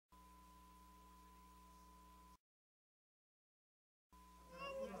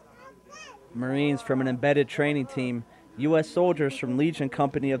Marines from an embedded training team, U.S. soldiers from Legion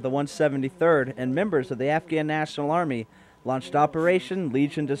Company of the 173rd, and members of the Afghan National Army launched Operation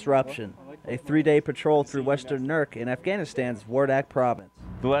Legion Disruption, a 3-day patrol through western Nurk in Afghanistan's Wardak province.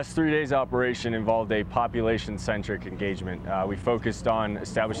 The last 3 days operation involved a population-centric engagement. We focused on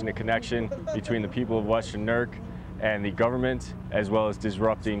establishing a connection between the people of western Nurk and the government, as well as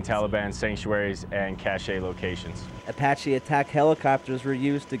disrupting Taliban sanctuaries and cache locations. Apache attack helicopters were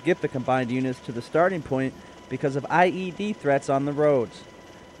used to get the combined units to the starting point because of IED threats on the roads.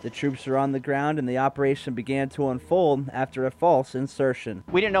 The troops were on the ground and the operation began to unfold after a false insertion.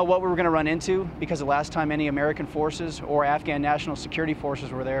 We didn't know what we were going to run into because the last time any American forces or Afghan National Security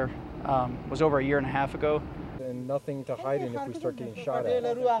forces were there was over a year and a half ago. And nothing to hide in if we start getting shot at.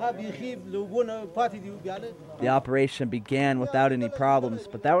 The operation began without any problems,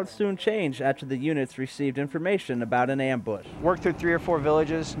 but that would soon change after the units received information about an ambush. Worked through 3 or 4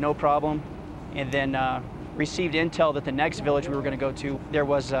 villages, no problem, and then received intel that the next village we were going to go to, there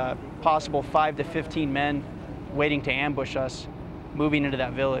was possible 5 to 15 men waiting to ambush us, moving into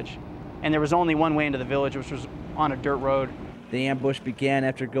that village. And there was only one way into the village, which was on a dirt road. The ambush began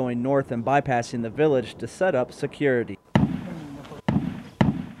after going north and bypassing the village to set up security.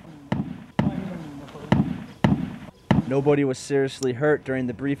 Nobody was seriously hurt during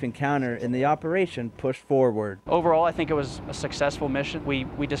the brief encounter, and the operation pushed forward. Overall, I think it was a successful mission.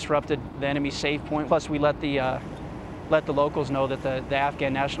 We disrupted the enemy's safe point. Plus, we let the locals know that the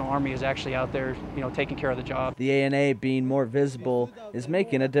Afghan National Army is actually out there, taking care of the job. The ANA being more visible is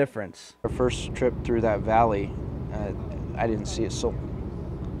making a difference. Our first trip through that valley, I didn't see it, so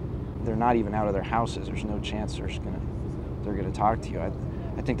they're not even out of their houses. There's no chance they're gonna talk to you.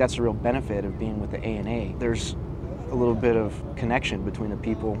 I think that's the real benefit of being with the ANA. There's a little bit of connection between the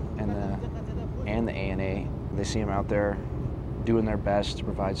people and the ANA. They see them out there doing their best to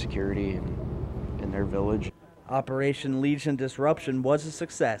provide security in their village. Operation Legion Disruption was a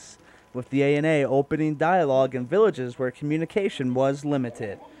success, with the ANA opening dialogue in villages where communication was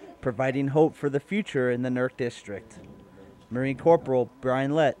limited, providing hope for the future in the Nurk District. Marine Corporal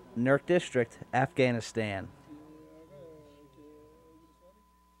Bryan Lett, Nurk District, Afghanistan.